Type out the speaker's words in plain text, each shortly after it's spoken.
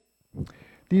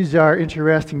These are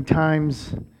interesting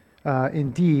times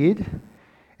indeed,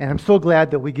 and I'm so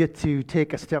glad that we get to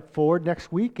take a step forward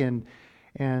next week and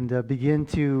begin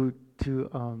to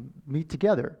meet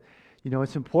together. You know,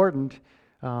 it's important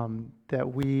that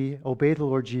we obey the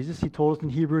Lord Jesus. He told us in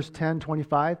Hebrews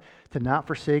 10:25 to not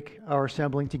forsake our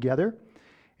assembling together.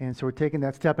 And so we're taking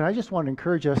that step. And I just want to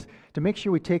encourage us to make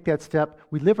sure we take that step.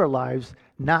 We live our lives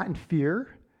not in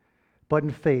fear, but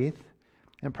in faith.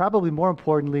 And probably more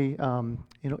importantly,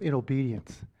 in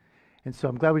obedience. And so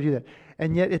I'm glad we do that.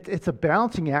 And yet it's a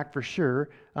balancing act for sure,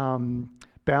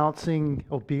 balancing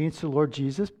obedience to the Lord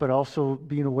Jesus, but also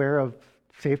being aware of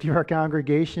safety of our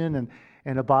congregation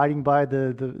and abiding by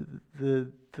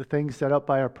the things set up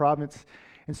by our province.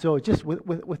 And so just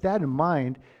with that in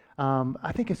mind,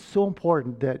 I think it's so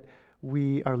important that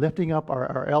we are lifting up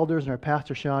our elders and our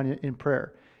Pastor Sean in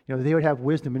prayer. You know, they would have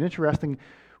wisdom. And interesting,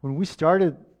 when we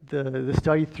started the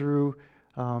study through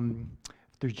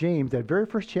James, that very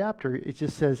first chapter, it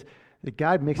just says that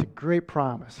God makes a great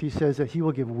promise. He says that He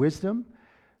will give wisdom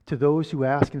to those who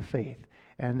ask in faith,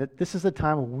 and that this is a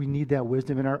time when we need that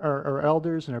wisdom. And our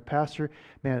elders and our pastor,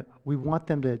 man, we want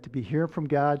them to be hearing from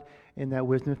God in that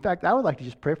wisdom. In fact, I would like to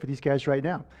just pray for these guys right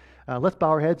now. Let's bow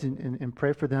our heads and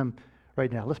pray for them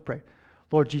right now. Let's pray.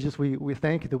 Lord Jesus, we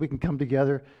thank you that we can come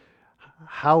together.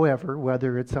 However,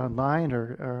 whether it's online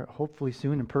or hopefully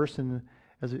soon in person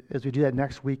as we do that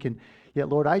next week. And yet,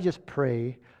 Lord, I just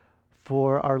pray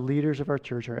for our leaders of our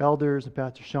church, our elders and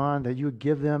Pastor Sean, that you would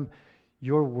give them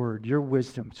your word, your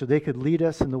wisdom, so they could lead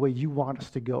us in the way you want us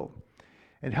to go.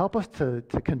 And help us to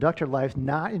conduct our lives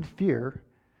not in fear,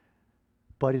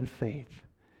 but in faith.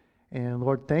 And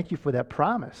Lord, thank you for that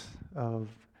promise of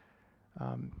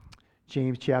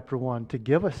James chapter 1, to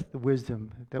give us the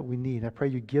wisdom that we need. I pray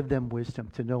you give them wisdom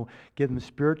to know, give them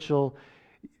spiritual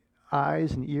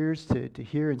eyes and ears to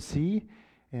hear and see,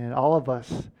 and all of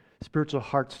us spiritual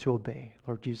hearts to obey.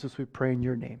 Lord Jesus, we pray in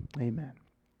your name. Amen.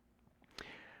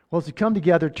 Well, as we come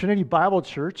together, Trinity Bible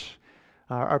Church,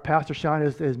 our Pastor Sean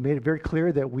has made it very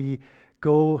clear that we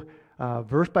go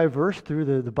verse by verse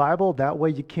through the Bible. That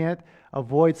way you can't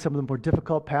avoid some of the more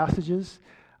difficult passages.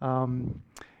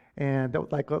 And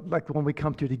that, like the one we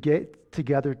come to get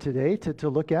together today to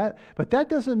look at. But that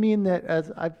doesn't mean that,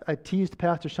 as I teased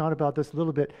Pastor Sean about this a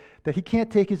little bit, that he can't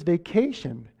take his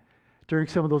vacation during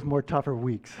some of those more tougher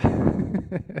weeks.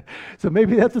 So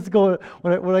maybe that's what's going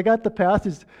on. When I got the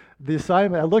passage, the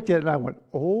assignment, I looked at it and I went,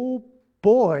 oh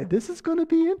boy, this is going to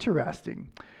be interesting.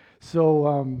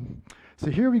 So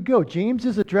here we go. James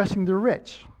is addressing the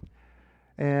rich.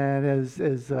 And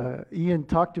as Ian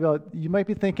talked about, you might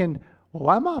be thinking, well,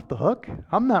 I'm off the hook.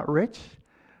 I'm not rich.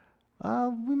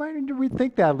 We might need to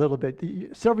rethink that a little bit.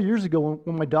 Several years ago,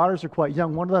 when my daughters are quite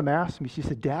young, one of them asked me, she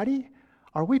said, Daddy,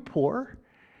 are we poor?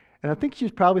 And I think she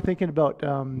was probably thinking about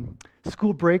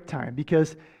school break time,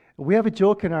 because we have a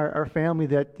joke in our family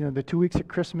that, you know, the 2 weeks at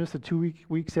Christmas, the 2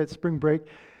 weeks at spring break,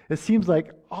 it seems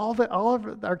like all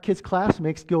of our kids'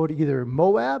 classmates go to either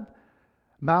Moab,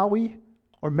 Maui,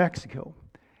 or Mexico.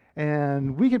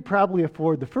 And we could probably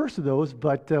afford the first of those,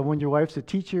 but when your wife's a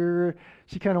teacher,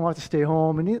 she kind of wants to stay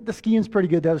home. And the skiing's pretty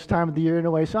good this time of the year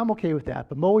anyway, so I'm okay with that.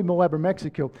 But Maui, Moab, or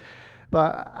Mexico.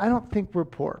 But I don't think we're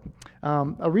poor.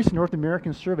 A recent North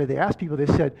American survey, they asked people, they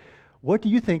said, what do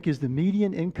you think is the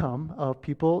median income of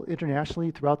people internationally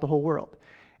throughout the whole world?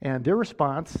 And their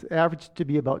response averaged to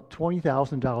be about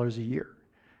 $20,000 a year.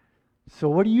 So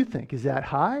what do you think? Is that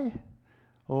high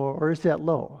or is that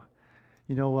low?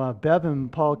 You know, Bev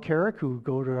and Paul Carrick, who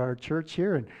go to our church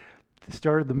here and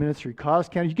started the ministry Cause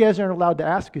County. You guys aren't allowed to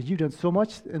ask because you've done so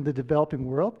much in the developing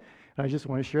world. And I just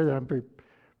want to share that I'm very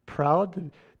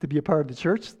proud to be a part of the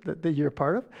church that you're a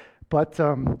part of. But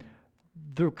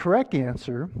the correct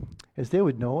answer, as they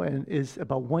would know, and is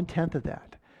about 1/10 of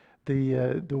that.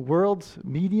 The world's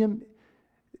median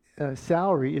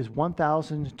salary is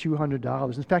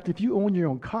 $1,200. In fact, if you own your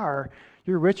own car,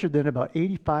 you're richer than about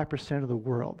 85% of the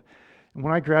world. And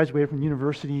when I graduated from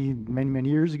university many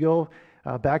years ago,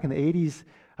 back in the 80s,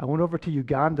 I went over to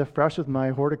Uganda fresh with my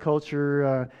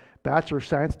horticulture Bachelor of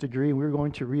Science degree, and we were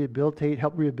going to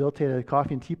help rehabilitate a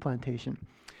coffee and tea plantation.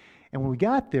 And when we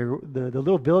got there, the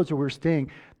little village where we were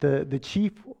staying, the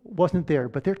chief wasn't there,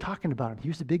 but they're talking about him. He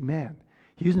was a big man.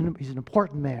 He's an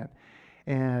important man.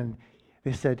 And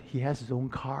they said he has his own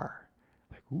car.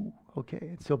 Like, ooh, okay.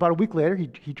 And so about a week later,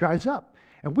 he drives up,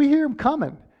 and we hear him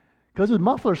coming because his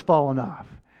muffler's fallen off.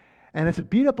 And it's a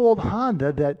beat-up old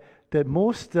Honda that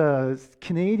most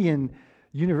Canadian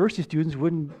university students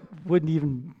wouldn't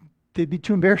even, they'd be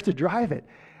too embarrassed to drive it.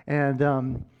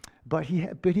 And but he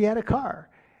had a car.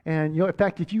 And in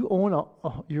fact, if you own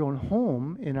your own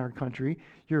home in our country,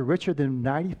 you're richer than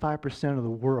 95% of the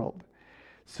world.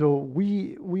 So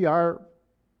we are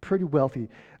pretty wealthy.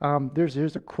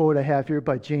 There's a quote I have here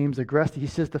by James Agresti. He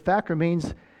says, "The fact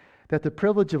remains that the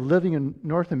privilege of living in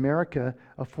North America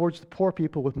affords the poor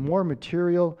people with more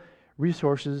material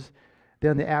resources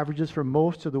than the averages for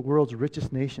most of the world's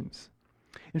richest nations."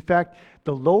 In fact,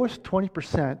 the lowest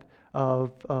 20%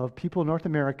 of people in North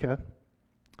America,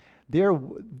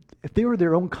 if they were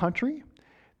their own country,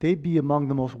 they'd be among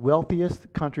the most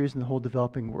wealthiest countries in the whole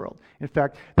developing world. In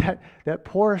fact, that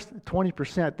poorest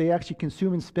 20%, they actually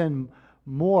consume and spend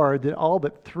more than all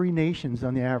but three nations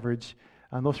on the average.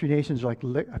 Those three nations are like,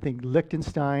 I think,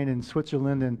 Liechtenstein and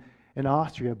Switzerland and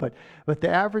Austria. But the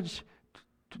average,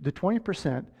 the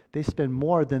 20%, they spend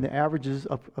more than the averages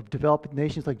of developed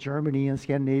nations like Germany and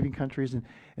Scandinavian countries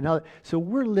and other. So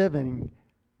we're living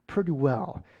pretty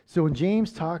well. So when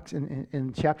James talks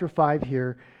in chapter 5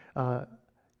 here,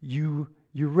 you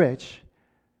rich,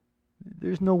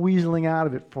 there's no weaseling out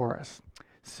of it for us.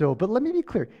 So, but let me be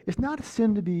clear, it's not a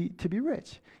sin to be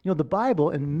rich. The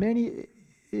Bible in many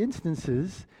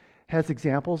instances has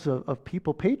examples of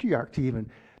people, patriarchs even,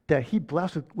 that he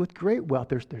blessed with great wealth.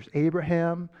 There's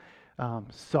Abraham,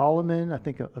 Solomon, I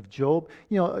think of Job.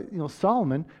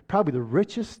 Solomon, probably the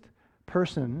richest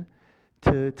person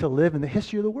to live in the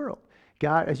history of the world.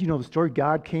 God, as you know the story,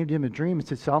 God came to him in a dream and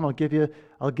said, "Solomon,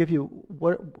 I'll give you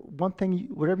one thing,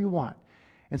 whatever you want."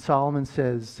 And Solomon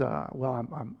says, "Well,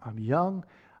 I'm young,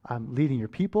 I'm leading your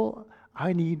people.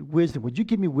 I need wisdom. Would you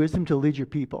give me wisdom to lead your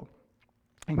people?"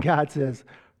 And God says,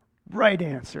 "Right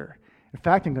answer. In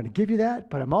fact, I'm going to give you that,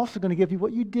 but I'm also going to give you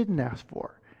what you didn't ask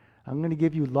for. I'm going to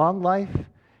give you long life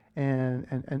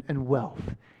and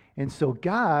wealth." And so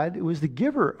God was the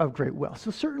giver of great wealth.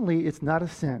 So certainly it's not a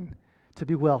sin to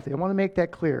be wealthy. I want to make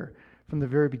that clear from the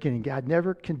very beginning. God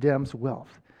never condemns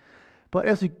wealth. But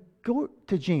as we go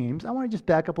to James, I want to just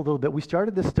back up a little bit. We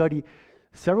started this study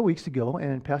several weeks ago,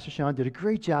 and Pastor Sean did a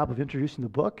great job of introducing the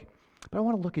book. But I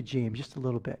want to look at James just a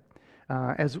little bit.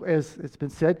 As it's been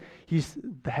said, he's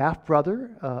the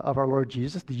half-brother of our Lord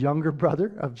Jesus, the younger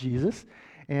brother of Jesus.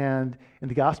 And in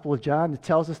the Gospel of John, it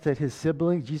tells us that his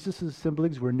siblings, Jesus'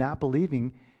 siblings, were not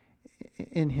believing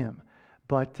in him.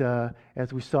 But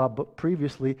as we saw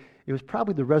previously, it was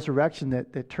probably the resurrection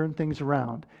that turned things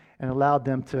around and allowed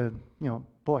them to,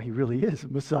 boy, he really is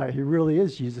Messiah. He really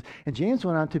is Jesus. And James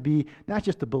went on to be not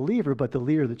just a believer, but the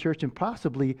leader of the church and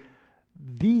possibly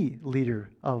the leader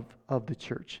of the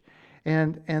church.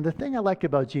 And the thing I like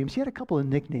about James, he had a couple of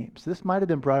nicknames. This might have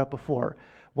been brought up before.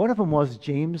 One of them was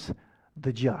James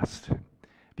the Just,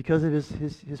 because of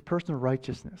his personal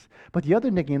righteousness. But the other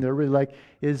nickname that I really like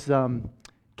is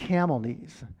Camel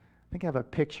Knees. I think I have a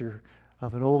picture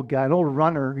of an old guy, an old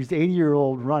runner. He's an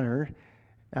 80-year-old runner.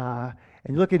 And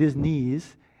you look at his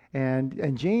knees,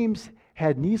 and James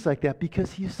had knees like that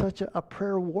because he's such a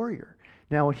prayer warrior.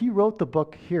 Now, when he wrote the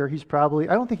book here, it was probably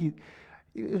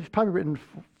written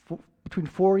between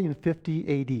 40 and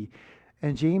 50 AD.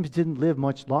 And James didn't live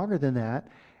much longer than that.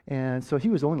 And so he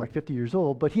was only like 50 years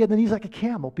old, but he had the knees like a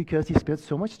camel because he spent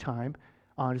so much time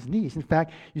on his knees. In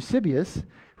fact, Eusebius,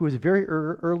 who was a very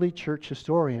early church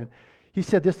historian, he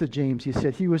said this to James. He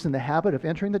said he was in the habit of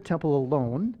entering the temple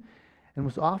alone and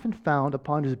was often found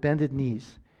upon his bended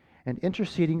knees and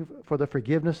interceding for the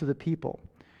forgiveness of the people,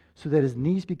 so that his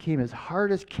knees became as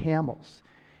hard as camels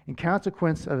in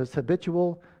consequence of his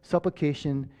habitual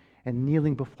supplication and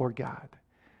kneeling before God.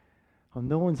 Well,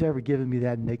 no one's ever given me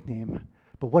that nickname,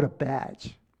 but what a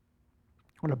badge.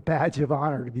 What a badge of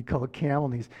honor to be called Camel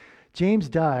Knees. James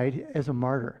died as a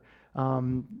martyr.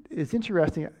 It's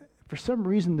interesting. For some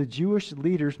reason, the Jewish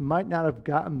leaders might not have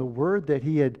gotten the word that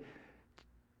he had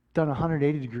done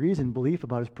 180 degrees in belief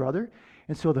about his brother.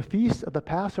 And so the feast of the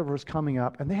Passover was coming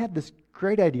up, and they had this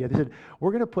great idea. They said,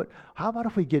 how about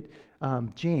if we get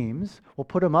James, we'll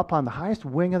put him up on the highest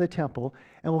wing of the temple,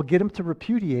 and we'll get him to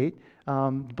repudiate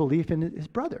belief in his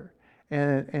brother.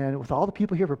 And with all the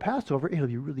people here for Passover, it'll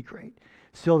be really great.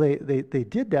 So they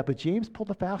did that, but James pulled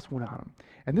a fast one on him.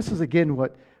 And this is again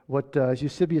what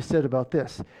Eusebius said about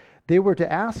this. They were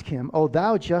to ask him, "O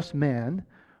thou just man,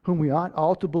 whom we ought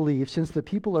all to believe, since the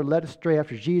people are led astray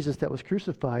after Jesus that was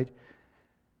crucified,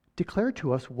 declare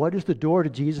to us what is the door to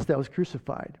Jesus that was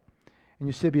crucified." And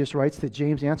Eusebius writes that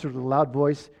James answered with a loud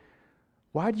voice,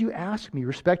 "Why do you ask me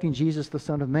respecting Jesus, the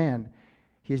Son of Man?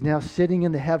 He is now sitting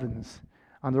in the heavens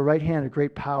on the right hand of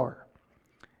great power,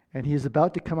 and he is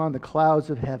about to come on the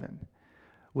clouds of heaven."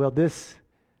 Well, this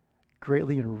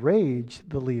greatly enraged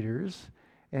the leaders,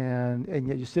 and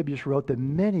yet Eusebius wrote that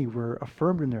many were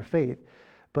affirmed in their faith,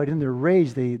 but in their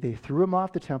rage they threw him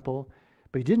off the temple,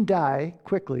 But he didn't die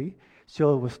quickly.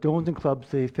 So with stones and clubs,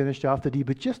 they finished off the deed.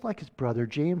 But just like his brother,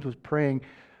 James was praying,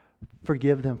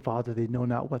 "Forgive them, Father, they know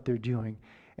not what they're doing."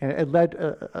 And it led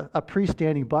a priest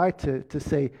standing by to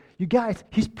say, "You guys,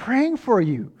 he's praying for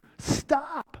you.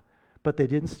 Stop." But they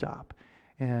didn't stop.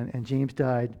 And James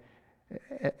died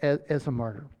as a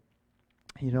martyr.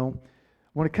 You know,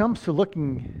 when it comes to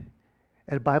looking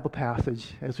at a Bible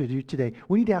passage, as we do today,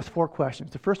 we need to ask 4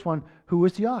 questions. The first one, who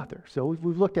is the author? So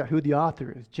we've looked at who the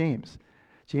author is, James.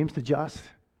 James the just,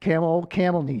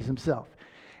 camel knees himself.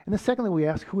 And then secondly, we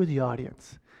ask, who is the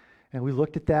audience? And we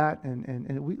looked at that,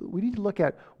 and we need to look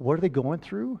at what are they going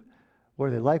through? What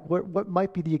are they like? What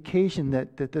might be the occasion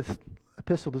that this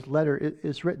epistle, this letter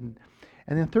is written?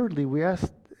 And then thirdly, we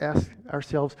ask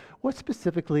ourselves, what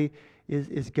specifically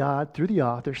is God, through the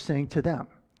author, saying to them?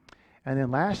 And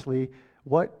then lastly,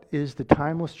 what is the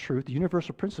timeless truth, the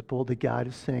universal principle that God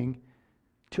is saying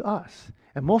to us?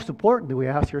 And most importantly, we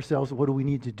ask ourselves, what do we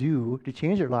need to do to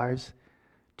change our lives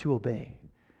to obey?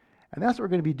 And that's what we're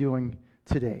going to be doing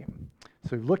today.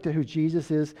 So we've looked at who Jesus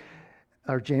is,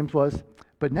 or James was,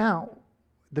 but now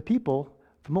the people,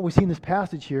 from what we see in this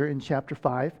passage here in chapter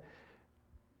 5,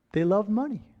 they loved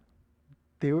money.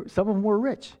 Some of them were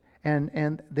rich,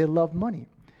 and they loved money.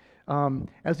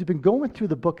 As we've been going through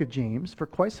the book of James for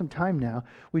quite some time now,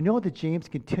 we know that James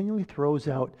continually throws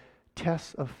out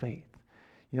tests of faith.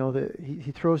 You know,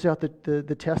 he throws out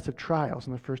the test of trials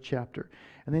in the first chapter,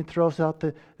 and then throws out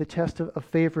the test of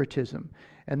favoritism,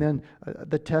 and then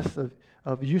the test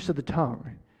of use of the tongue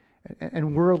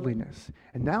and worldliness.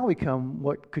 And now we come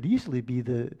what could easily be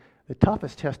the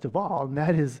toughest test of all, and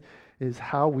that is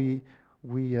how we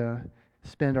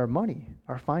spend our money,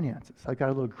 our finances. I got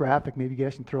a little graphic, maybe you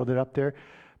guys can throw that up there.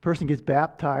 Person gets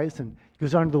baptized and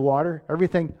goes under the water,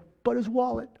 everything but his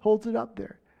wallet holds it up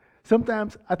there.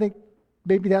 Sometimes I think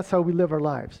maybe that's how we live our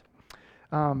lives.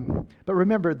 But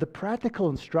remember, the practical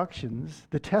instructions,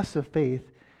 the tests of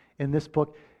faith in this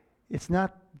book, it's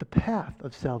not the path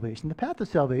of salvation. The path of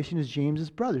salvation is James's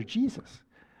brother, Jesus.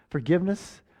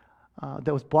 Forgiveness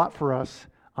that was bought for us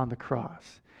on the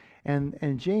cross.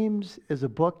 And James, as a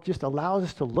book, just allows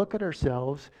us to look at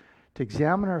ourselves, to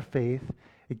examine our faith.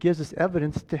 It gives us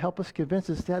evidence to help us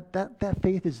convince us that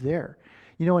faith is there.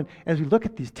 You know, and as we look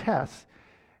at these tests,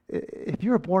 if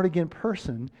you're a born-again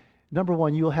person, number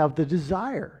one, you'll have the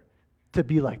desire to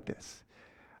be like this,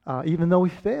 even though we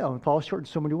fail and fall short in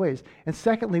so many ways. And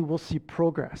secondly, we'll see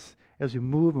progress as we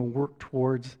move and work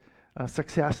towards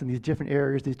success in these different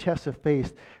areas, these tests of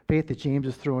faith that James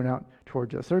is throwing out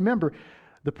towards us. So remember,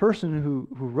 the person who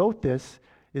wrote this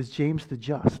is James the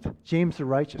Just, James the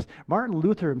Righteous. Martin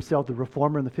Luther himself, the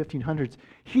reformer in the 1500s,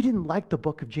 he didn't like the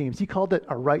book of James. He called it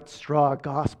a right straw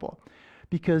gospel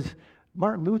because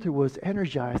Martin Luther was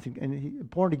energized and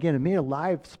born again and made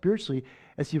alive spiritually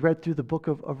as he read through the book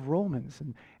of Romans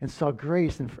and saw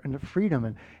grace and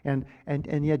freedom.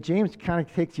 And yet James kind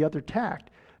of takes the other tact.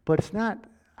 But it's not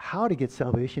how to get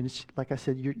salvation. It's, like I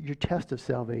said, your test of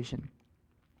salvation.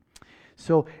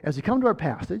 So as we come to our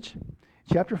passage,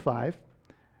 chapter 5,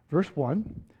 verse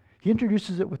 1, he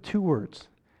introduces it with 2 words.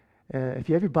 If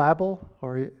you have your Bible,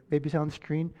 or maybe it's on the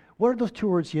screen, what are those 2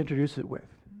 words he introduces it with?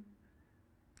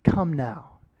 Come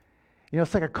now. You know,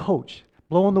 it's like a coach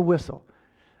blowing the whistle.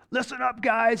 Listen up,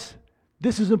 guys.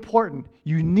 This is important.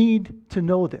 You need to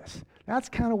know this. That's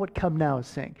kind of what come now is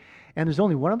saying. And there's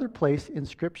only one other place in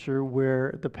Scripture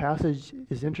where the passage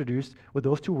is introduced with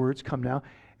those 2 words, come now,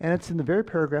 and it's in the very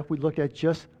paragraph we looked at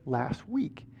just last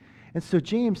week. And so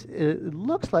James, it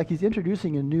looks like he's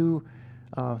introducing a new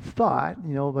thought,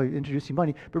 you know, by introducing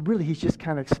money, but really he's just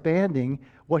kind of expanding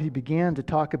what he began to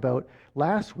talk about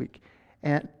last week.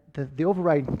 And the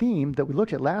overriding theme that we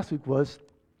looked at last week was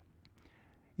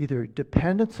either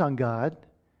dependence on God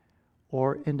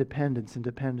or independence and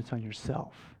dependence on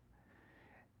yourself.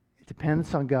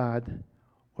 Dependence on God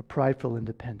or prideful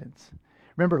independence.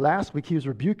 Remember last week he was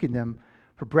rebuking them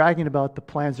for bragging about the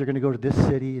plans they're going to go to this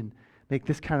city and make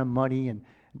this kind of money and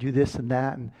do this and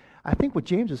that. And I think what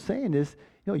James is saying is,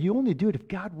 you know, you only do it if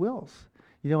God wills.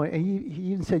 You know, and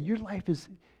he even said your life is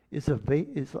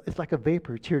like a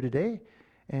vapor. It's here today,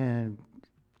 and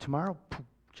tomorrow poof,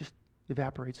 just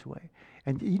evaporates away.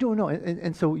 And you don't know.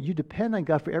 And so you depend on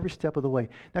God for every step of the way.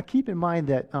 Now keep in mind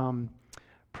that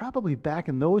probably back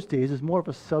in those days is more of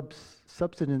a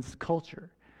subsistence culture.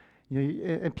 You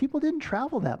know, and people didn't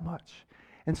travel that much.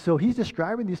 And so he's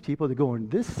describing these people. They're going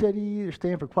to this city. They're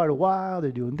staying for quite a while.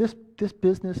 They're doing this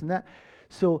business and that.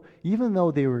 So even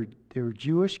though they were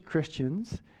Jewish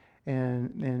Christians,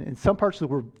 and in some parts of the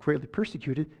world greatly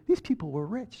persecuted, these people were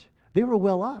rich. They were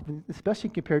well off, especially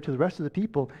compared to the rest of the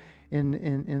people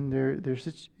in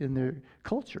their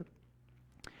culture.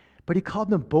 But he called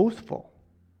them boastful.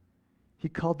 He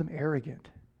called them arrogant.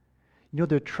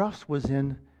 Their trust was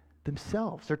in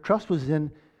themselves. Their trust was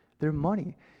in their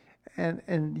money.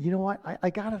 And you know what? I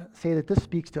got to say that this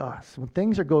speaks to us. When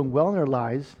things are going well in our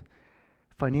lives,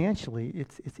 financially,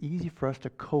 it's easy for us to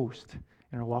coast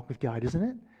in our walk with God, isn't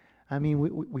it? I mean,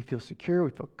 we feel secure,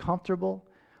 we feel comfortable,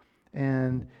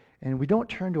 and we don't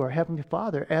turn to our Heavenly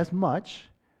Father as much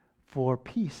for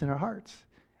peace in our hearts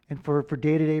and for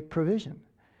day-to-day provision.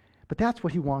 But that's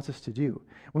what he wants us to do.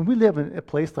 When we live in a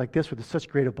place like this where there's such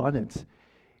great abundance,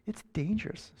 it's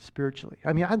dangerous spiritually.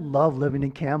 I mean, I love living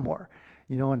in Canmore.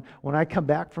 And when I come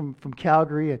back from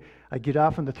Calgary, I get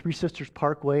off on the Three Sisters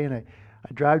Parkway and I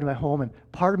drive to my home, and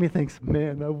part of me thinks,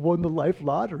 man, I won the life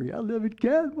lottery. I live in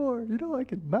Canmore. I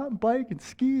can mountain bike and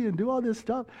ski and do all this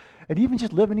stuff. And even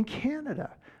just living in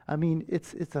Canada. I mean,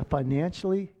 it's a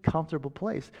financially comfortable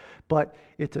place, but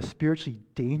it's a spiritually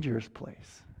dangerous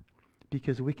place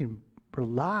because we can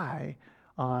rely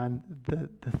on the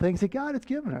things that God has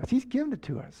given us. He's given it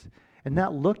to us. And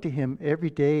not look to him every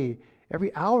day,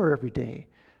 every hour, every day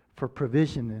for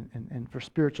provision and for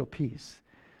spiritual peace.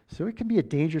 So it can be a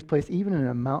dangerous place, even in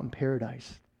a mountain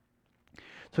paradise.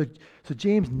 So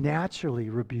James naturally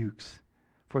rebukes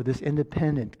for this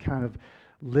independent kind of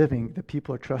living that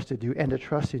people are trusted to do and to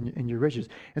trust in your riches.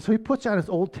 And so he puts on his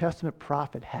Old Testament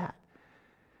prophet hat.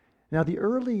 Now, the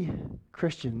early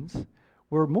Christians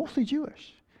were mostly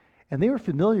Jewish, and they were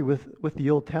familiar with the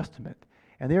Old Testament,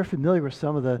 and they were familiar with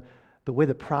some of the way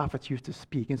the prophets used to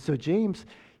speak. And so James,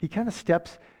 he kind of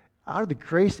steps out of the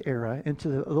grace era into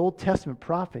the Old Testament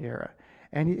prophet era.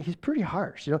 And he's pretty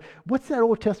harsh. What's that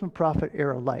Old Testament prophet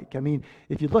era like? I mean,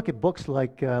 if you look at books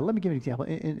like, let me give you an example.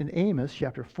 In Amos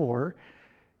chapter 4,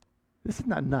 this is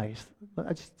not nice.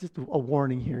 Just a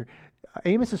warning here.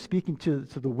 Amos is speaking to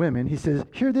the women. He says,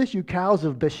 "Hear this, you cows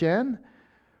of Bashan,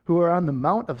 who are on the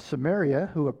mount of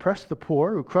Samaria, who oppress the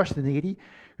poor, who crush the needy,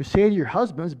 who say to your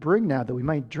husbands, bring now that we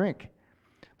might drink.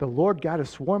 The Lord God has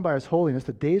sworn by his holiness,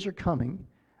 the days are coming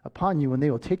upon you when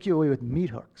they will take you away with meat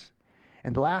hooks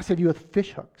and blasted you with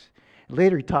fish hooks." And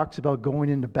later he talks about going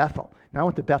into Bethel. Now I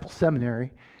went to Bethel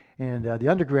Seminary, and the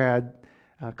undergrad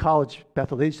college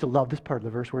Bethel, they used to love this part of the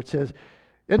verse where it says,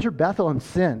 "Enter Bethel and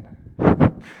sin,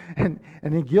 and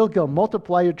in Gilgal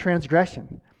multiply your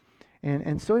transgression."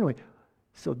 And so anyway,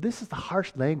 so this is the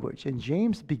harsh language, and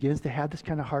James begins to have this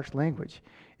kind of harsh language.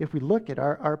 If we look at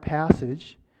our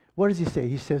passage, what does he say?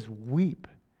 He says, "Weep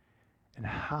and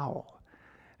howl."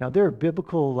 Now, there are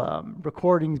biblical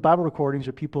recordings, Bible recordings,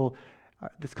 or people,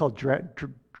 that's called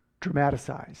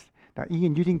dramatized. Now,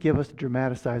 Ian, you didn't give us a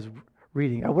dramatized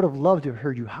reading. I would have loved to have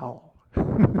heard you howl.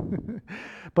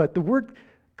 But the word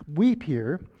weep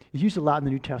here is used a lot in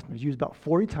the New Testament. It's used about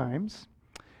 40 times.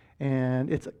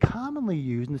 And it's commonly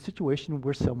used in a situation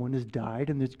where someone has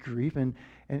died and there's grief and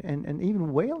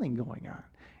even wailing going on.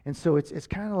 And so it's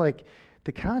kind of like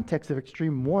the context of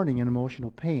extreme mourning and emotional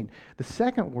pain. The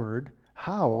second word,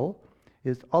 howl,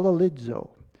 is alalidzo.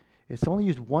 It's only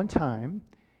used one time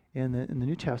in the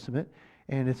New Testament,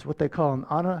 and it's what they call an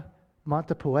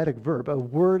onomatopoetic verb, a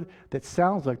word that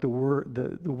sounds like the word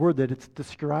that it's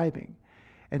describing.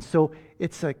 And so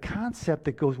it's a concept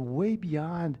that goes way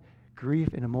beyond grief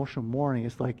and emotional mourning.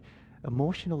 It's like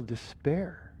emotional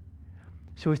despair.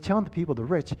 So he's telling the people, the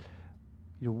rich,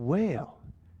 wail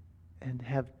and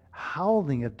have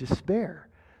howling of despair.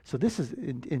 So this is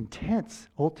an intense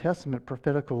Old Testament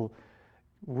prophetical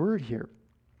word here.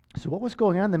 So what was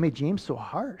going on that made James so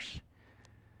harsh?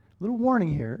 Little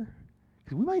warning here,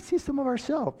 because we might see some of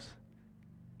ourselves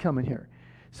coming here.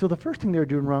 So the first thing they were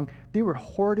doing wrong, they were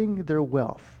hoarding their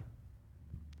wealth.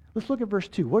 Let's look at verse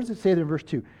 2. What does it say there in verse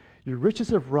 2? Your riches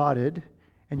have rotted,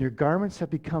 and your garments have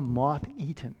become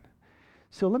moth-eaten.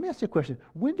 So let me ask you a question.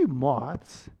 When do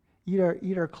moths eat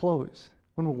our clothes?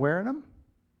 When we're wearing them?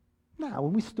 No,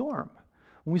 when we store them.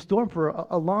 When we store them for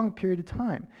a long period of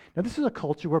time. Now, this is a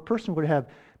culture where a person would have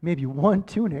maybe one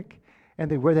tunic, and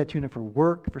they wear that tunic for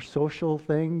work, for social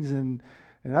things, and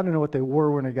I don't know what they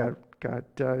wore when they got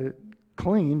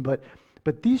clean, but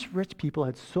these rich people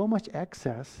had so much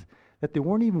excess that they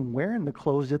weren't even wearing the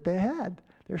clothes that they had.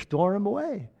 They're storing them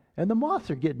away, and the moths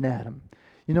are getting at them.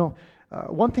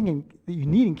 One thing that you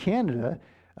need in Canada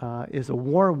is a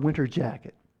warm winter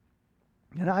jacket,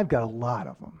 and I've got a lot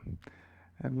of them.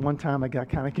 And one time I got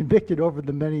kind of convicted over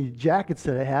the many jackets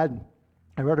that I had.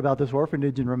 I read about this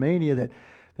orphanage in Romania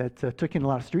that took in a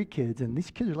lot of street kids, and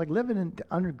these kids are like living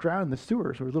underground in the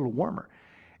sewers, where it's a little warmer.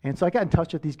 And so I got in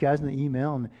touch with these guys in the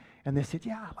email, and they said,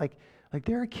 yeah, like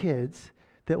there are kids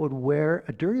that would wear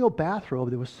a dirty old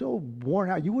bathrobe that was so worn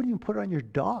out, you wouldn't even put it on your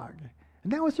dog.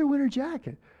 And that was their winter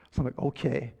jacket. So I'm like,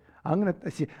 okay,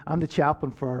 I'm the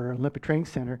chaplain for our Olympic Training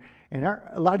Center, and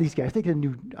a lot of these guys, they get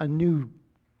a new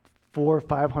 $400 or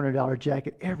 $500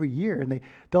 jacket every year, and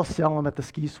they'll sell them at the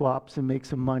ski swaps and make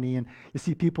some money. And you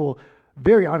see people,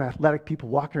 very unathletic people,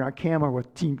 walking around Camera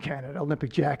with Team Canada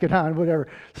Olympic jacket on, whatever.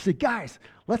 So say, guys,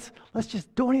 let's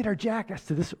just donate our jackets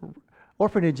to this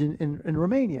orphanage in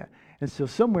Romania. And so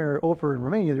somewhere over in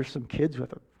Romania, there's some kids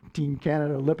with a Team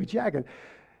Canada Olympic jacket.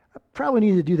 I probably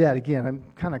need to do that again. I'm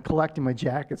kind of collecting my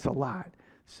jackets a lot.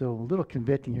 So a little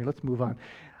convicting here. Let's move on.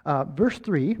 Verse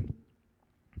 3,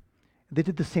 they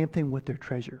did the same thing with their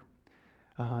treasure.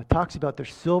 It talks about their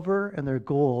silver and their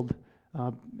gold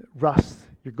rust.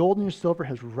 Your gold and your silver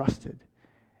has rusted,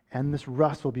 and this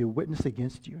rust will be a witness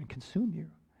against you and consume you.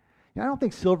 Now, I don't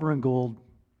think silver and gold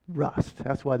rust.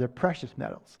 That's why they're precious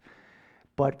metals.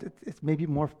 But it's maybe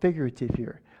more figurative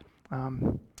here.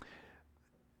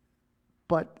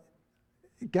 But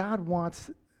God wants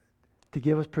to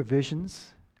give us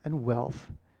provisions and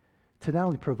wealth to not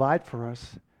only provide for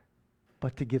us,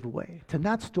 but to give away, to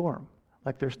not store them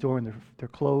like they're storing their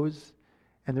clothes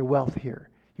and their wealth here.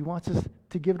 He wants us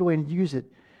to give it away and use it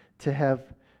to have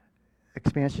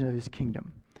expansion of his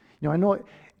kingdom. You know, I know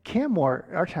Canmore,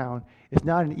 our town, is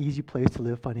not an easy place to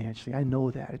live financially. I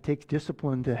know that. It takes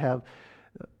discipline to have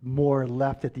more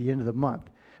left at the end of the month.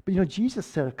 But you know, Jesus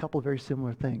said a couple of very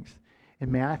similar things.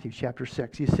 In Matthew chapter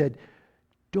 6, he said,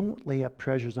 don't lay up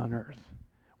treasures on earth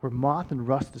where moth and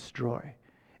rust destroy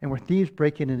and where thieves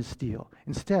break in and steal.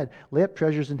 Instead, lay up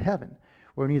treasures in heaven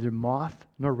where neither moth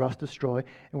nor rust destroy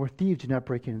and where thieves do not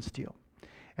break in and steal.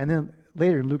 And then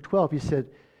later in Luke 12, he said,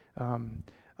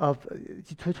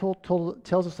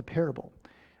 tells us a parable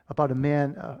about a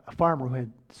man, a farmer who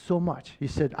had so much. He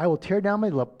said, I will tear down my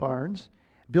barns,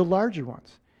 build larger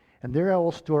ones, and there I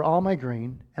will store all my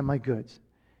grain and my goods.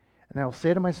 And I will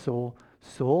say to my soul,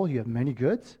 soul, you have many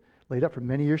goods laid up for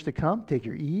many years to come. Take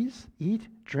your ease, eat,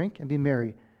 drink, and be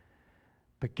merry.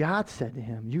 But God said to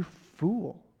him, you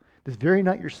fool, this very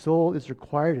night your soul is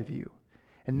required of you.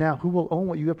 And now who will own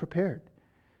what you have prepared?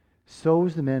 So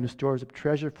is the man who stores up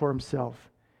treasure for himself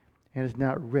and is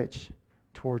not rich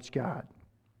towards God.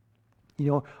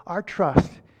 You know, our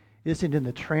trust isn't in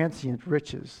the transient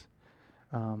riches,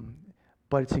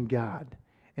 but it's in God.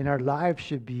 And our lives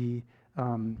should be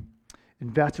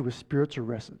invested with spiritual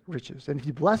riches. And if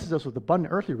he blesses us with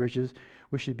abundant earthly riches,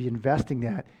 we should be investing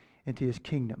that into his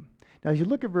kingdom. Now, as you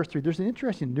look at verse 3, there's an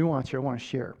interesting nuance here I want to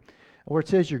share. Where it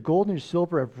says, your gold and your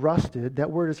silver have rusted. That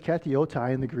word is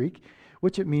katiotai in the Greek,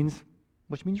 which means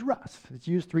rust. It's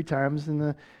used 3 times in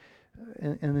the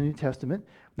New Testament.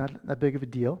 Not that big of a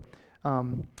deal.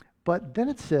 But then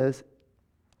it says,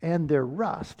 and their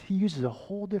rust. He uses a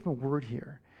whole different word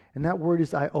here. And that word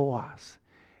is ios.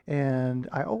 And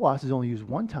ios is only used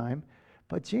 1 time,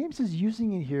 but James is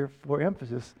using it here for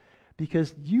emphasis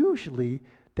because usually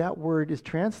that word is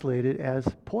translated as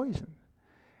poison.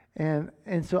 And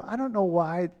so I don't know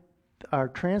why our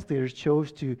translators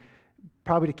chose to,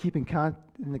 probably to keep in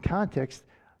the context,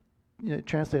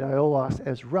 translate ios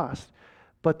as rust,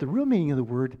 but the real meaning of the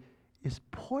word is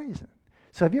poison.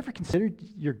 So have you ever considered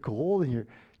your gold and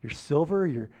your silver,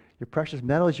 your precious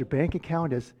metals, your bank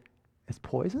account as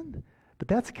poison? But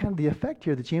that's kind of the effect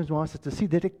here that James wants us to see,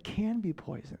 that it can be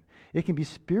poison. It can be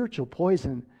spiritual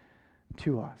poison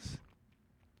to us.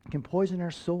 It can poison our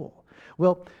soul.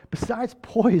 Well, besides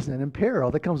poison and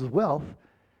peril that comes with wealth,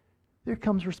 there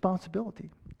comes responsibility.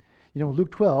 You know,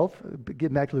 Luke 12,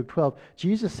 getting back to Luke 12,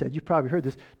 Jesus said, you've probably heard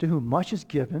this, to whom much is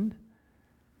given,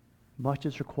 much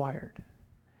is required.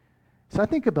 So I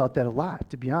think about that a lot,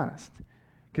 to be honest,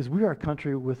 because we are a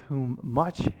country with whom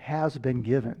much has been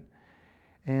given.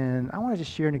 And I want to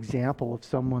just share an example of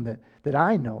someone that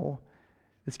I know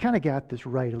that's kind of got this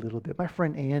right a little bit. My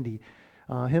friend Andy,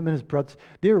 him and his brothers,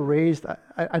 they were raised,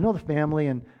 I know the family,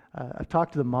 and I've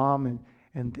talked to the mom,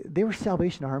 and they were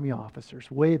Salvation Army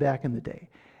officers way back in the day.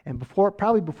 And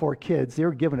probably before kids, they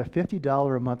were given a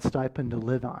 $50 a month stipend to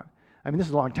live on. I mean, this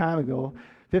is a long time ago.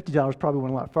 $50 probably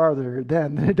went a lot farther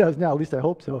then than it does now, at least I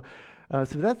hope so.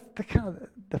 So that's the kind of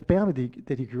the family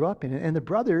that he grew up in. And the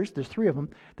brothers, there's 3 of them,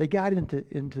 they got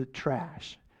into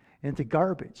trash, into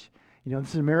garbage. You know, this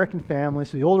is an American family,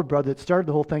 so the older brother that started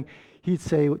the whole thing, he'd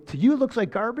say, to you it looks like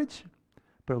garbage,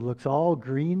 but it looks all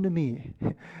green to me.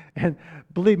 And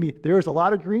believe me, there was a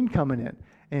lot of green coming in.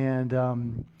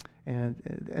 And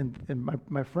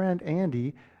my friend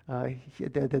Andy, he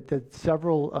did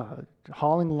several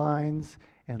hauling lines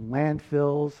and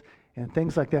landfills and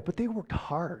things like that, but they worked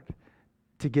hard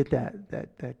to get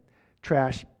that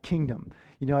trash kingdom.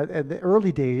 At the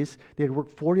early days, they'd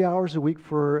work 40 hours a week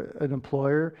for an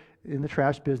employer in the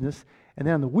trash business, and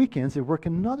then on the weekends, they'd work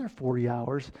another 40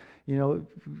 hours,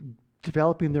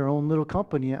 developing their own little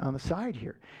company on the side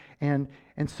here. And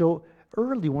so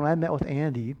early when I met with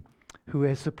Andy, who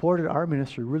has supported our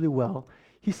ministry really well,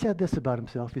 he said this about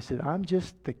himself. He said, I'm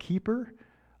just the keeper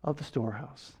of the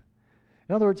storehouse.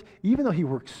 In other words, even though he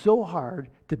worked so hard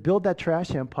to build that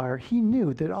trash empire, he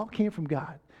knew that it all came from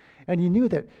God. And he knew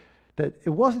that it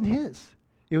wasn't his.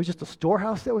 It was just a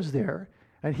storehouse that was there,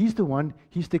 and he's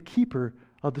the keeper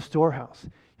of the storehouse.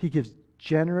 He gives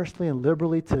generously and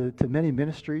liberally to many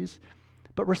ministries,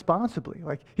 but responsibly.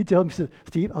 Like he told me, he said,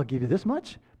 Steve, I'll give you this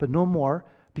much, but no more,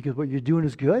 because what you're doing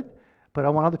is good, but I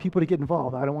want other people to get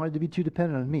involved. I don't want it to be too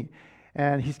dependent on me.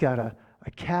 And he's got a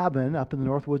cabin up in the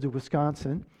north woods of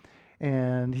Wisconsin,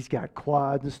 and he's got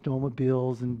quads and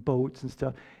snowmobiles and boats and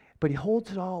stuff, but he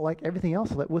holds it all, like everything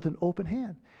else, with an open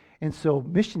hand. And so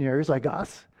missionaries like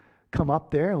us come up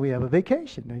there and we have a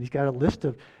vacation, and he's got a list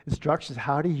of instructions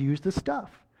how to use the stuff.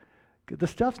 The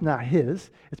stuff's not his,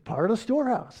 it's part of the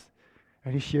storehouse.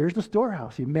 And he shares the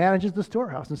storehouse, he manages the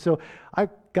storehouse. And so I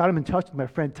got him in touch with my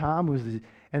friend Tom, who's the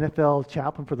NFL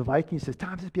chaplain for the Vikings. He says,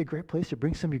 Tom, this would be a great place to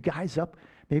bring some of your guys up,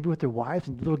 maybe with their wives,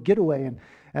 and a little getaway. And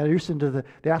I listened to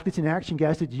the Athletes in Action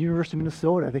guys at the University of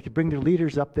Minnesota. They could bring their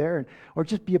leaders up there, or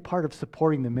just be a part of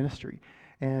supporting the ministry.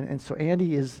 And so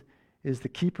Andy is the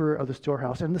keeper of the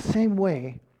storehouse. And in the same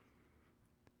way,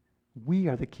 we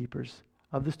are the keepers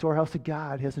of the storehouse that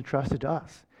God has entrusted to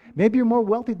us. Maybe you're more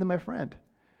wealthy than my friend,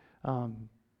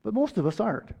 but most of us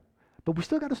aren't. But we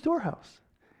still got a storehouse,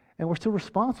 and we're still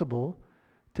responsible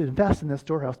to invest in that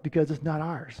storehouse because it's not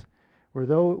ours. We're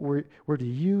to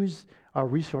use our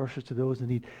resources to those in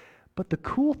need. But the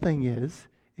cool thing is,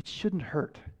 it shouldn't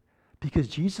hurt, because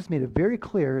Jesus made it very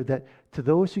clear that to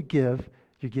those who give,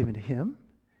 you're giving to him,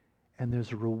 and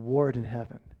there's a reward in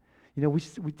heaven.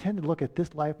 We tend to look at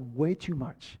this life way too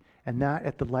much, and not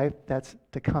at the life that's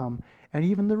to come, and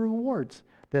even the rewards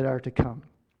that are to come.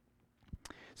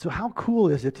 So how cool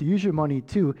is it to use your money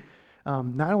to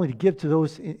not only to give to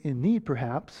those in need,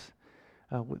 perhaps,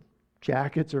 with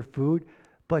jackets or food,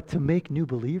 but to make new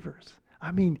believers?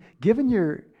 I mean, given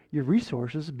your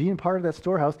resources, being part of that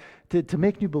storehouse, to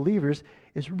make new believers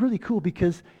is really cool,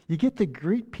 because you get to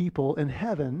greet people in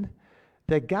heaven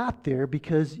that got there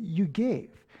because you gave.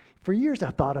 For years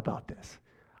I thought about this.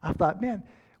 I thought, man,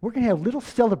 we're going to have little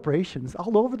celebrations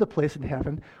all over the place in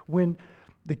heaven when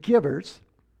the givers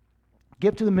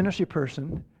give to the ministry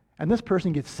person, and this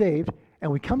person gets saved,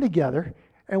 and we come together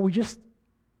and we just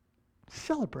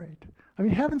celebrate. I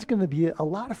mean, heaven's going to be a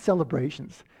lot of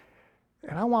celebrations.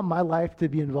 And I want my life to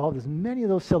be involved in as many of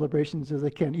those celebrations as I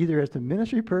can, either as the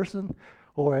ministry person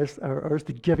or as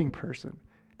the giving person,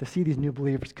 to see these new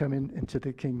believers come into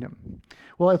the kingdom.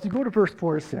 Well, as we go to verse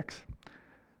 4 to 6,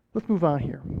 let's move on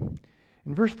here.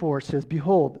 In verse 4 it says,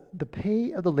 Behold, the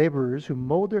pay of the laborers who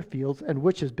mowed their fields, and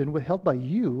which has been withheld by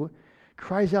you,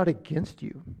 cries out against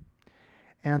you.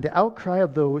 And the outcry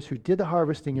of those who did the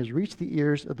harvesting has reached the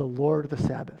ears of the Lord of the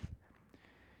Sabbath.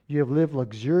 You have lived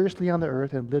luxuriously on the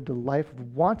earth and lived a life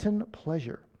of wanton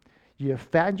pleasure. You have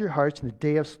fattened your hearts in the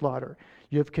day of slaughter.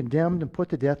 You have condemned and put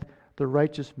to death the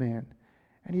righteous man,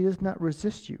 and he does not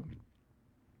resist you.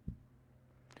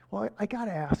 Well, I got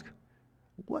to ask,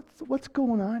 what's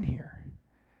going on here?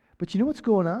 But you know what's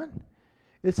going on?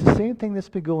 It's the same thing that's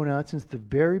been going on since the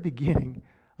very beginning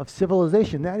of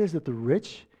civilization. That is, that the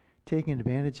rich taking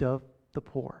advantage of the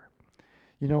poor.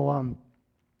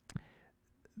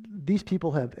 These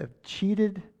people have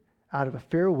cheated out of a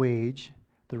fair wage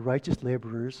the righteous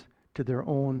laborers to their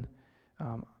own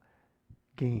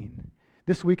gain.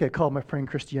 This week I called my friend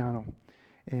Cristiano,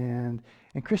 and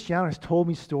Cristiano has told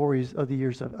me stories of the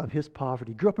years of his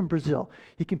poverty. He grew up in Brazil.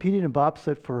 He competed in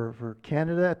bobsled for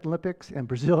Canada at the Olympics and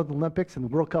Brazil at the Olympics and the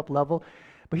World Cup level.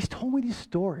 But he's told me these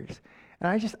stories. And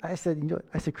I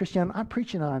said, Cristiano, I'm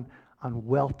preaching on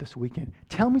wealth this weekend.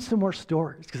 Tell me some more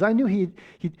stories. Because I knew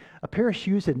a pair of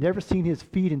shoes had never seen his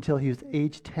feet until he was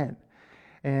age 10.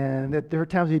 And that there were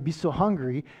times he'd be so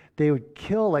hungry, they would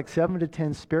kill like 7 to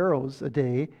 10 sparrows a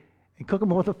day and cook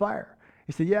them over the fire.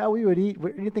 He said, yeah, we would eat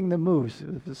anything that moves.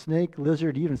 A snake,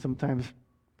 lizard, even sometimes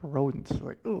rodents.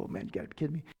 Like, oh man, you gotta be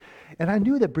kidding me. And I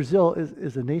knew that Brazil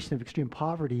is a nation of extreme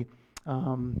poverty,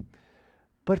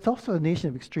 but it's also a nation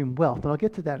of extreme wealth. And I'll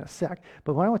get to that in a sec.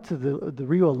 But when I went to the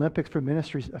Rio Olympics for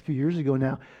ministries a few years ago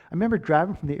now, I remember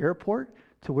driving from the airport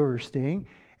to where we were staying,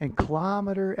 and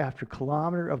kilometer after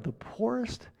kilometer of the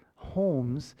poorest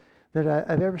homes that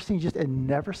I've ever seen, just and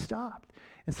never stopped.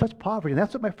 In such poverty. And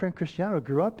that's what my friend Cristiano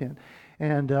grew up in.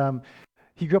 And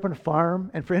he grew up on a farm,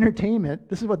 and for entertainment,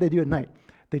 this is what they do at night.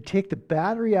 They take the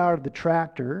battery out of the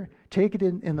tractor, take it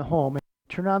in the home, and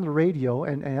turn on the radio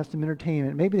and have some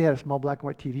entertainment. Maybe they had a small black and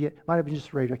white TV. It might have been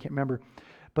just radio. I can't remember.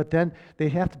 But then they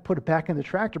have to put it back in the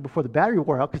tractor before the battery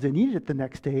wore out because they needed it the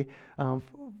next day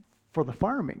for the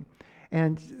farming.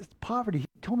 And poverty, he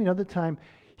told me another time,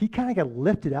 he kind of got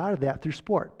lifted out of that through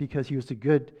sport because he was a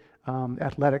good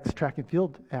athletics, track and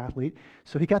field athlete.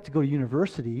 So he got to go to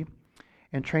university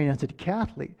and train as a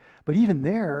decathlete. But even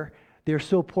there, they're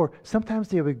so poor. Sometimes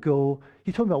they would go,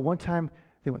 he told me about one time,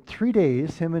 they went 3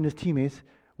 days, him and his teammates,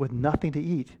 with nothing to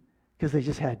eat because they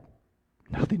just had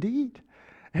nothing to eat.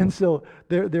 And so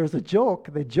there's a joke,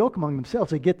 they joke among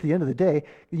themselves. They get to the end of the day,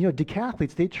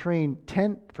 decathletes, they train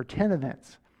for 10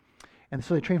 events. And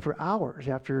so they train for hours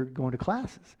after going to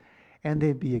classes. And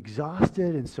they'd be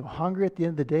exhausted and so hungry at the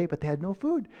end of the day, but they had no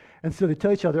food. And so they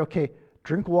tell each other, okay,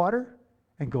 drink water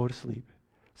and go to sleep.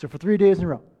 So for 3 days in a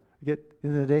row, you get to the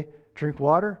end of the day, drink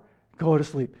water, go to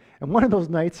sleep. And one of those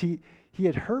nights, he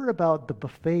had heard about the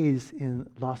buffets in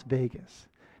Las Vegas.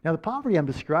 Now, the poverty I'm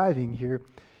describing here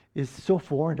is so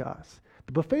foreign to us.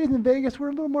 The buffets in Vegas, we're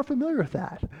a little more familiar with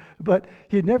that. But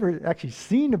he had never actually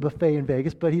seen a buffet in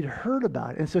Vegas, but he'd heard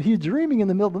about it. And so he's dreaming in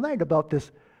the middle of the night about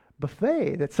this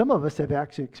buffet that some of us have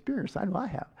actually experienced. I know I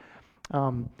have.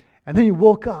 And then he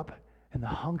woke up, and the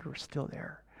hunger was still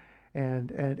there.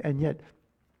 And yet,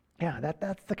 yeah,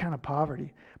 that's the kind of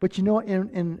poverty. But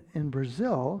in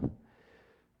Brazil,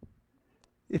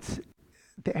 it's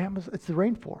the Amazon, it's the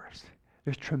rainforest.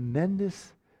 There's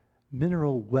tremendous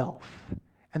mineral wealth,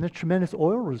 and there's tremendous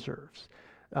oil reserves.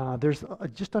 There's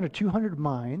just under 200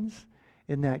 mines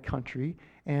in that country,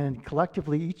 and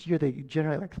collectively each year they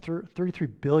generate like $33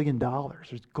 billion.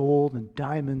 There's gold and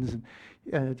diamonds,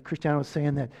 and Cristiano was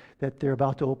saying that they're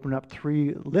about to open up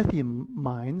 3 lithium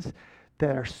mines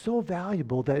that are so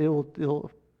valuable that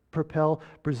it'll propel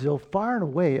Brazil far and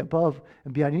away above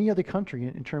and beyond any other country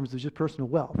in terms of just personal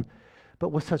wealth. But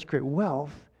with such great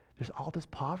wealth, there's all this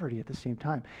poverty at the same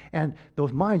time. And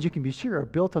those mines, you can be sure, are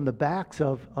built on the backs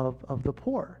of the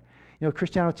poor.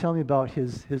 Cristiano told me about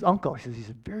his uncle. He says he's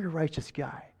a very righteous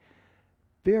guy,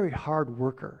 very hard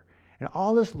worker. And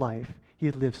all his life, he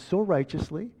had lived so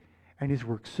righteously, and he's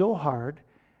worked so hard,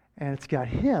 and it's got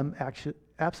him actually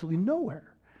absolutely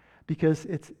nowhere because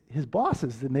it's his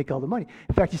bosses that make all the money.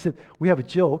 In fact, he said, we have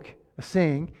a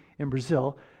saying in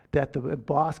Brazil, that the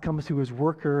boss comes to his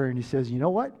worker and he says, you know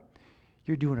what?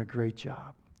 You're doing a great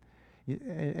job.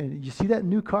 And you see that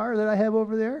new car that I have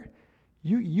over there?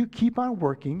 You keep on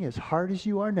working as hard as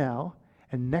you are now,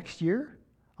 and next year,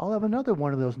 I'll have another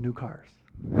one of those new cars.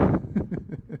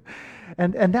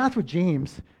 and that's what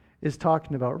James is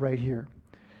talking about right here.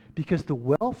 Because the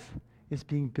wealth is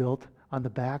being built on the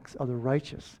backs of the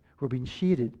righteous who are being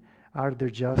cheated out of their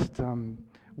just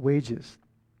wages.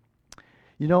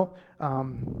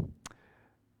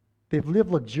 They've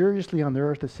lived luxuriously on the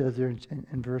earth, it says there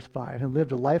in verse 5, and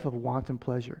lived a life of wanton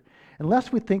pleasure.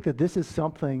 Unless we think that this is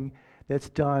something that's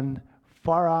done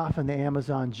far off in the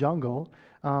Amazon jungle,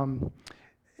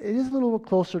 it is a little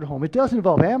closer to home. It does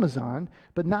involve Amazon,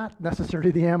 but not necessarily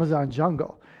the Amazon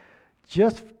jungle.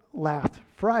 Just last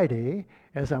Friday,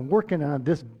 as I'm working on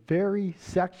this very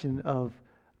section of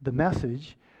the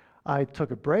message, I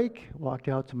took a break, walked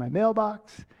out to my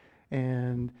mailbox,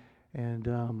 and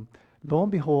lo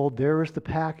and behold, there was the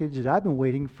package that I've been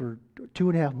waiting for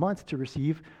 2.5 months to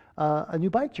receive, a new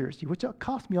bike jersey, which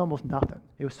cost me almost nothing.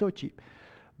 It was so cheap.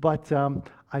 But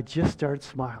I just started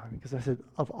smiling because I said,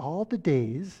 of all the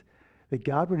days that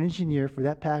God would engineer for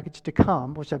that package to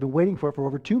come, which I've been waiting for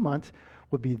over 2 months,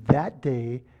 would be that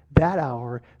day, that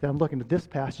hour that I'm looking at this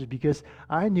passage, because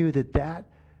I knew that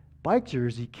bike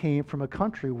jersey came from a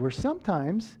country where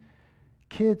sometimes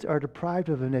kids are deprived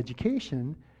of an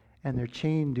education and they're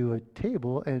chained to a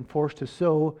table and forced to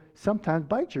sew sometimes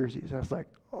bike jerseys. I was like,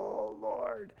 oh,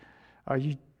 Lord, are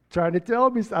you trying to tell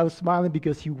me? I was smiling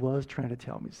because he was trying to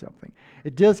tell me something.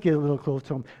 It does get a little close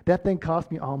to home. That thing cost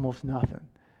me almost nothing.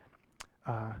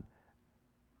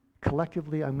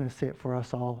 Collectively, I'm going to say it for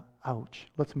us all, ouch.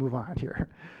 Let's move on here.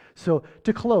 So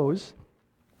to close,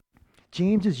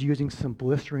 James is using some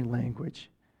blistering language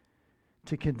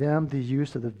to condemn the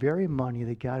use of the very money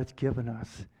that God has given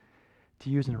us to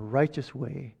use in a righteous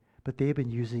way, but they've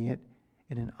been using it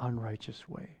in an unrighteous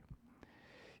way.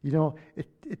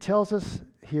 It tells us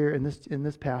here in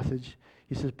this passage,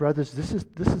 he says, brothers, this is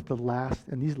the last,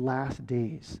 in these last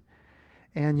days.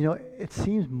 And it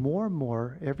seems more and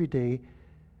more every day,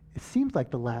 it seems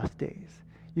like the last days.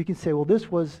 You can say, well,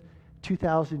 this was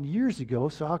 2,000 years ago,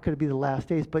 so how could it be the last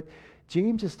days? But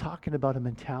James is talking about a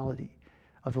mentality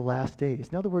of the last days.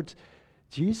 In other words,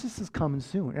 Jesus is coming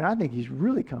soon, and I think he's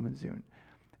really coming soon.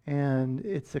 And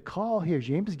it's a call here.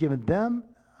 James has given them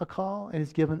a call, and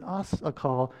he's given us a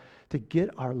call to get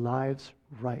our lives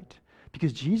right.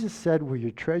 Because Jesus said, where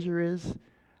your treasure is,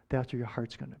 that's where your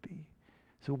heart's going to be.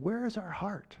 So where is our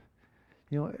heart?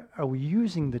 Are we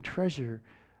using the treasure?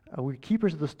 Are we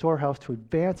keepers of the storehouse to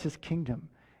advance his kingdom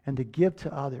and to give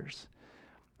to others?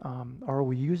 Or are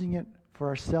we using it for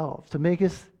ourselves to make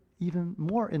us even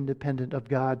more independent of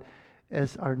God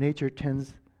as our nature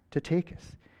tends to take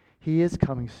us? He is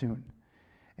coming soon.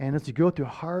 And as we go through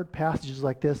hard passages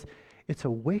like this, it's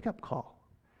a wake-up call.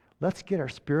 Let's get our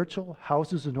spiritual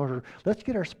houses in order. Let's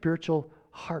get our spiritual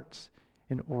hearts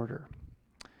in order.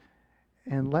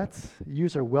 And let's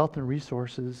use our wealth and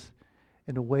resources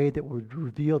in a way that would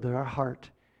reveal that our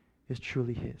heart is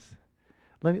truly his.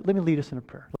 Let me lead us in a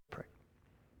prayer. Let's pray.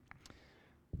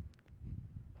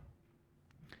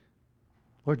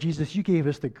 Lord Jesus, you gave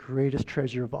us the greatest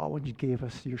treasure of all when you gave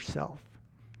us yourself.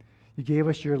 You gave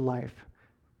us your life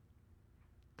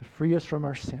to free us from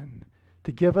our sin,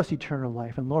 to give us eternal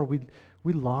life. And Lord,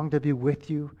 we long to be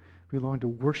with you. We long to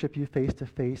worship you face to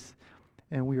face.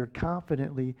 And we are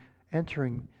confidently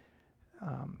entering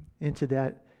into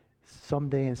that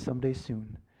someday and someday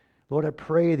soon. Lord, I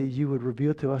pray that you would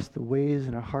reveal to us the ways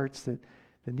in our hearts that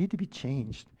need to be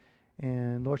changed.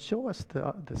 And Lord, show us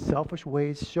the selfish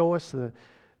ways. Show us the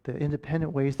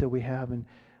independent ways that we have. And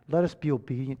let us be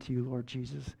obedient to you, Lord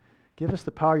Jesus. Give us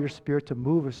the power of your Spirit to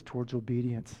move us towards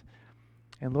obedience.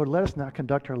 And Lord, let us not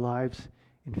conduct our lives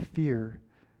in fear,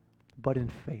 but in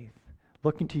faith,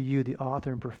 looking to you, the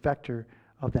author and perfecter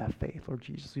of that faith, Lord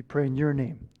Jesus. We pray in your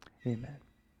name. Amen.